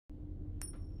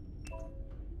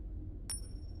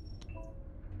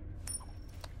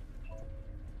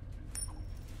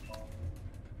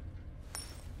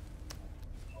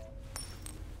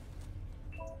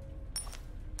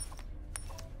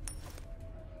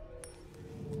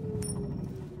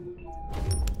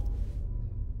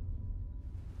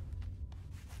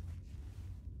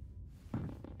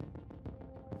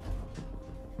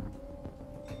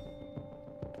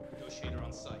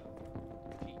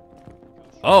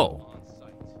Oh!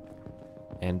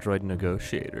 Android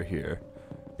negotiator here.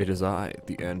 It is I,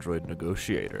 the android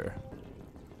negotiator.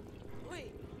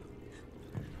 Wait.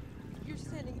 You're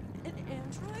sending an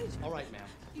android? Alright, ma'am.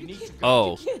 You need to go.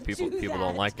 Oh, You can't people do don't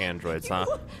that. like androids, huh?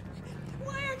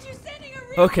 Why aren't you sending a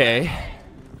real Okay.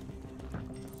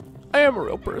 I am a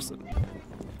real person.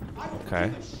 I don't Okay.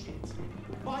 give a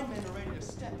shit. My men are ready to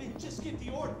step in. Just get the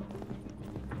order.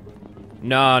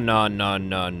 No, no, no,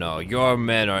 no, no. Your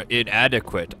men are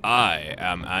inadequate. I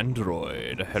am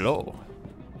android. Hello.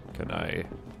 Can I...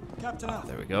 Captain Alpha,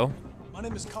 There we go. my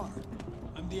name is Connor.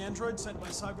 I'm the android sent by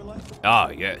CyberLife. Ah,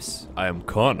 yes. I am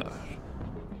Connor.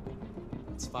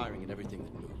 It's firing at everything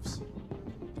that moves.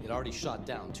 It already shot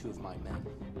down 2 of my men.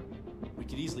 We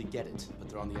could easily get it, but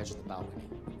they're on the edge of the balcony.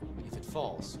 If it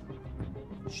falls,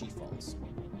 she falls.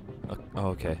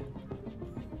 Okay.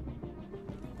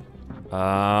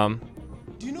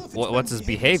 Do you know if it's What's been his behaving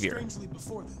behavior? strangely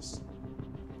before this?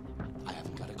 I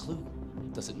haven't got a clue.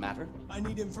 Does it matter? I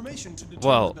need information to determine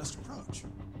Well, the best approach.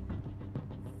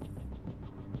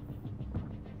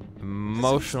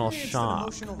 emotional Has he experienced shock.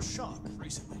 An emotional shock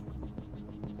recently.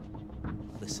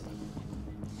 Listen.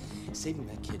 Saving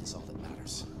that kid is all that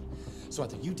matters. So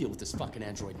either you deal with this fucking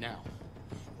android now,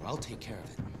 or I'll take care of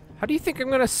it. How do you think I'm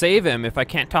gonna save him if I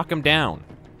can't talk him down?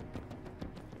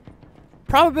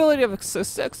 Probability of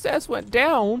success went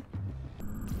down.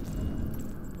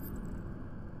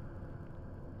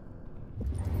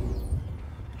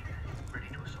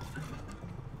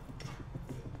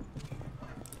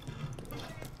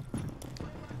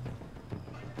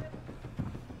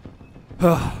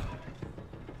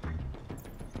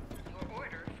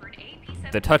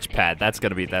 The touchpad, that's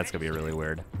gonna be really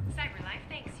weird. CyberLife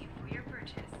thanks you for your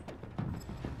purchase.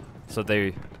 So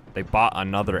they bought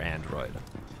another android.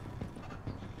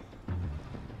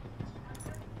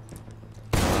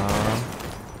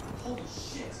 Holy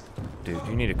shit! Dude,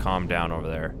 you need to calm down over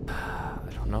there.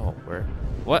 I don't know where.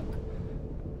 What?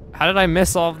 How did I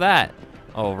miss all of that?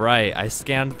 Oh right, I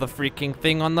scanned the freaking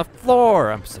thing on the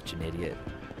floor. I'm such an idiot.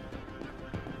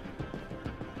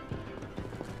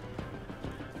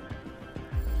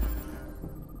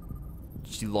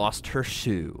 She lost her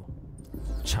shoe.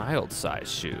 Child-sized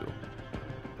shoe.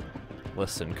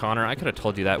 Listen, Connor, I could have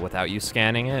told you that without you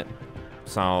scanning it.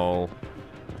 So,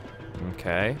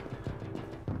 okay.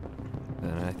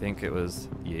 Then I think it was,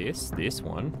 yes, this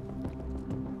one.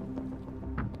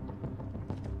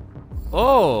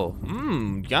 Oh,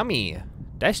 yummy.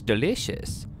 That's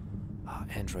delicious. Oh,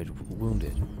 android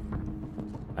wounded.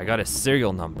 I got his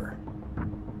serial number.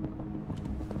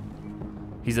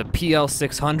 He's a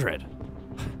PL600.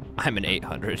 I'm an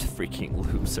 800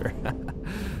 freaking loser.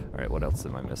 All right, what else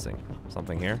am I missing?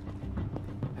 Something here?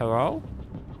 Hello?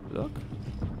 Look.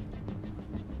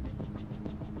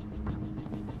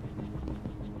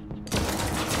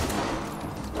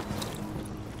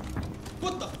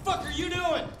 What the fuck are you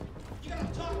doing? You gotta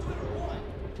talk to it or what?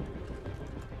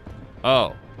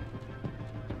 Oh.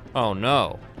 Oh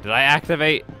no. Did I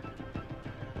activate?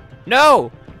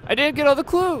 No! I didn't get all the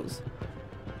clues.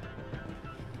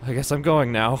 I guess I'm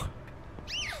going now.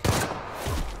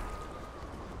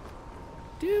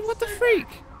 Dude, what the freak?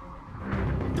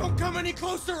 Don't come any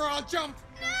closer or I'll jump!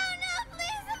 No, no, please,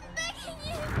 I'm begging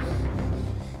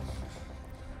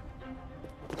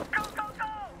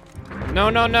you. No,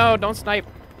 no, no, don't snipe.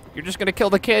 You're just gonna kill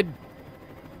the kid.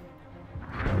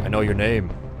 I know your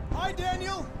name. Hi,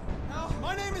 Daniel.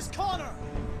 My name is Connor.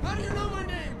 How do you know my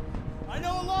name? I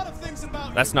know a lot of things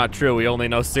about That's you. not true. We only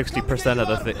know 60%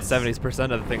 of the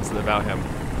 70% of the things about him.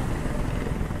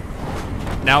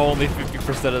 Now only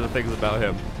 50% of the things about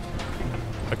him.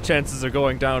 Our chances are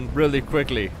going down really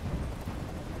quickly.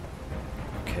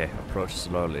 Okay, approach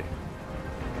slowly.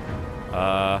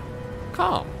 Calm.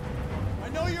 I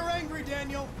know you're angry,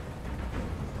 Daniel.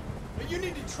 But you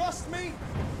need to trust me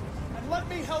and let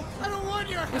me help you. I don't want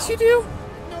your help. Yes, you do.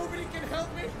 Nobody can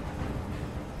help me.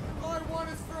 All I want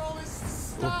is for all this to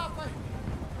stop. I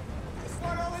just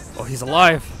want all this to Oh, he's stop.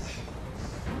 alive.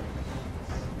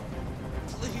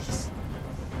 Please.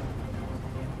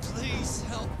 Please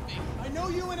help me. I know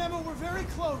you and Emma were very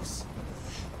close.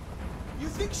 You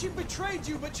think she betrayed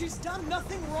you, but she's done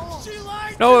nothing wrong. She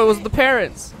lied. No, to it was me. the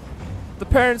parents. The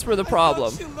parents were the I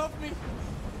problem. thought she loved me.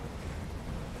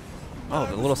 Oh, I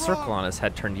the was little circle wrong. on his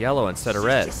head turned yellow instead of She's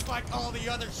red. just like all the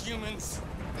other humans.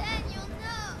 Daniel,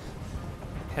 no.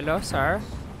 Hello, sir.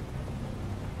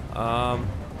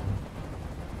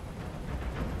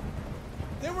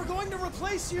 They were going to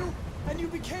replace you, and you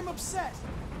became upset.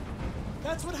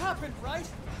 That's what happened, right?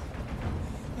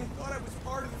 I thought I was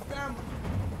part of the family.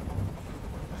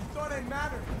 I thought I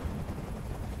mattered.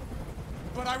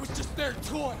 but I was just their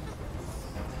toy.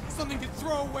 Something to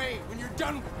throw away when you're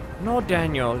done with it. No,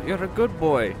 Daniel, you're a good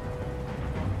boy.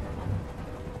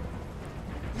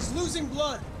 He's losing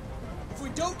blood. If we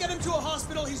don't get him to a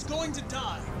hospital, he's going to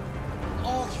die.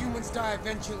 All humans die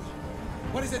eventually.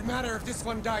 What does it matter if this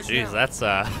one dies Jeez, now? that's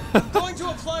I'm going to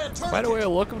apply a tourniquet. quite a way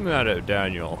of looking at it,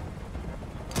 Daniel.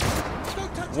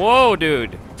 Don't touch him. Whoa,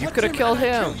 dude, you Touch could have killed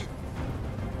and I'll him. kill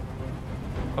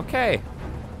Okay.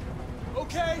 you.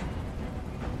 Okay.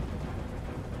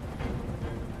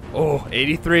 Oh,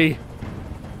 83.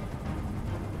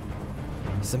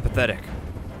 Sympathetic.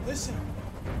 Listen.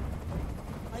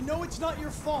 I know it's not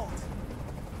your fault.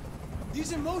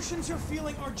 These emotions you're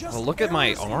feeling are just Oh, look at my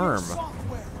errors in your arm.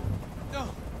 software. No.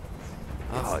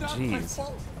 Oh, it's not my jeez.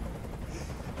 fault.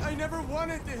 I never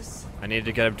wanted this. I need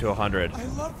to get him to 100. I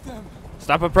love them.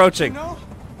 Stop You approaching. know?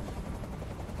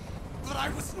 But I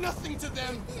was nothing to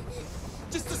them.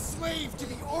 Just a slave to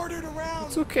be ordered around.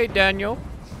 It's okay, Daniel.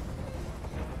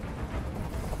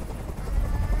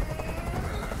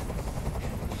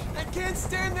 I can't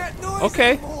stand that noise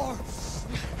Okay. anymore.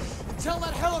 Tell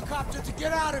that helicopter to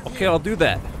get out of Okay, here. I'll do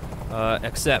that.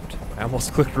 Accept. I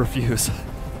almost clicked refuse.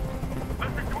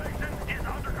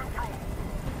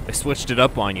 They switched it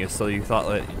up on you, so you thought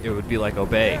that it would be like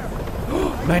obey.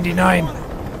 99.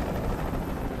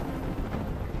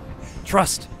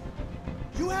 Trust.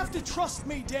 You have to trust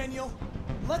me, Daniel.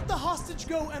 Let the hostage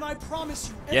go, and I promise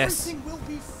you, Yes. everything will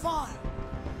be fine.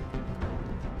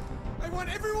 I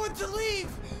want everyone to leave,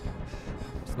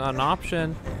 It's not an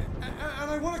option.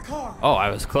 and I want a car. Oh, I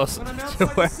was close When I'm to outside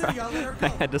the where city, I'll let her I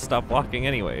go. had to stop walking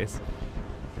anyways.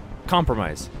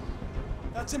 Compromise.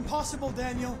 That's impossible,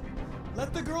 Daniel.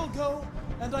 Let the girl go,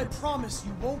 and I promise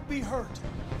you won't be hurt.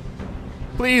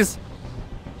 Please.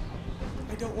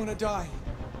 I don't want to die.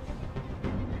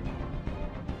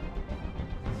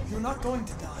 You're not going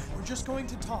to die. We're just going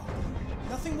to talk.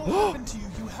 Nothing will happen to you.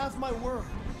 You have my word.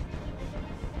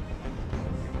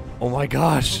 Oh my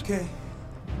gosh. Okay.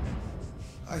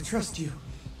 I trust you.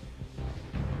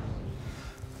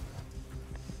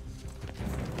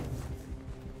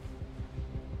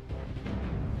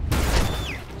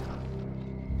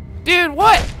 Dude,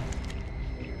 what?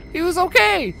 He was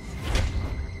okay.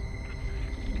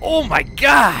 Oh my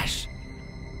gosh.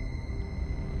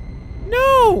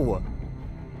 No.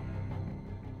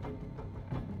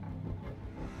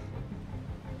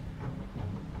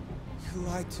 You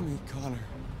lied to me, Connor.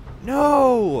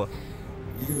 No.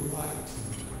 You lied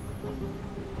to me.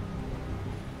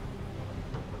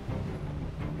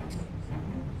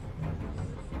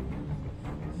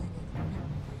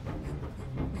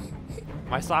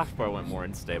 My software went more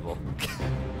unstable.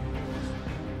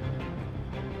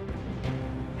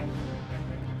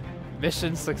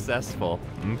 Mission successful.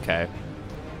 Okay.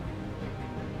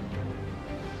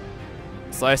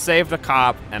 So I saved a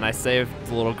cop and I saved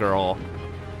the little girl,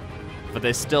 but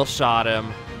they still shot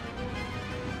him.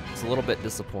 It's a little bit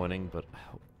disappointing, but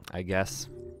I guess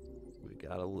we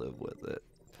gotta live with it.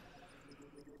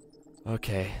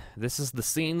 Okay, this is the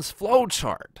scene's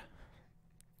flowchart.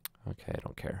 Okay, I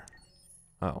don't care.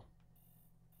 Oh.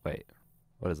 Wait.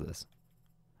 What is this?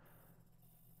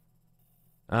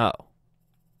 Oh.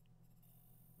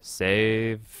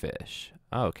 Save fish.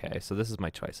 Okay, so this is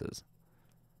my choices.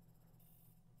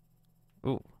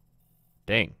 Ooh.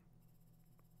 Dang.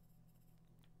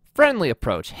 Friendly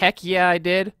approach. Heck yeah, I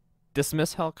did.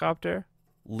 Dismiss helicopter.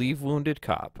 Leave wounded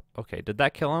cop. Okay, did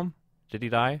that kill him? Did he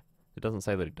die? It doesn't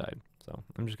say that he died, so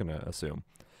I'm just gonna assume.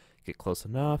 Get close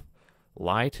enough.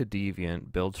 Lie to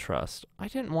deviant. Build trust. I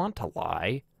didn't want to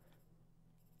lie.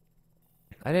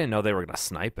 I didn't know they were gonna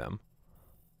snipe him.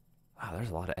 Wow,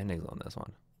 there's a lot of endings on this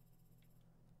one.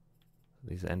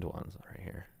 These end ones right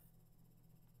here.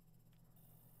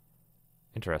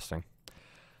 Interesting.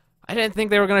 I didn't think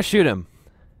they were gonna shoot him.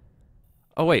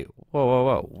 Oh wait, whoa, whoa,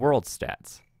 whoa. World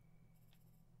stats.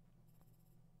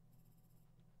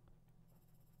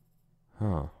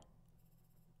 Huh.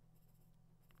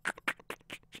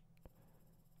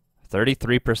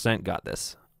 33% got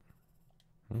this.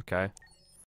 Okay.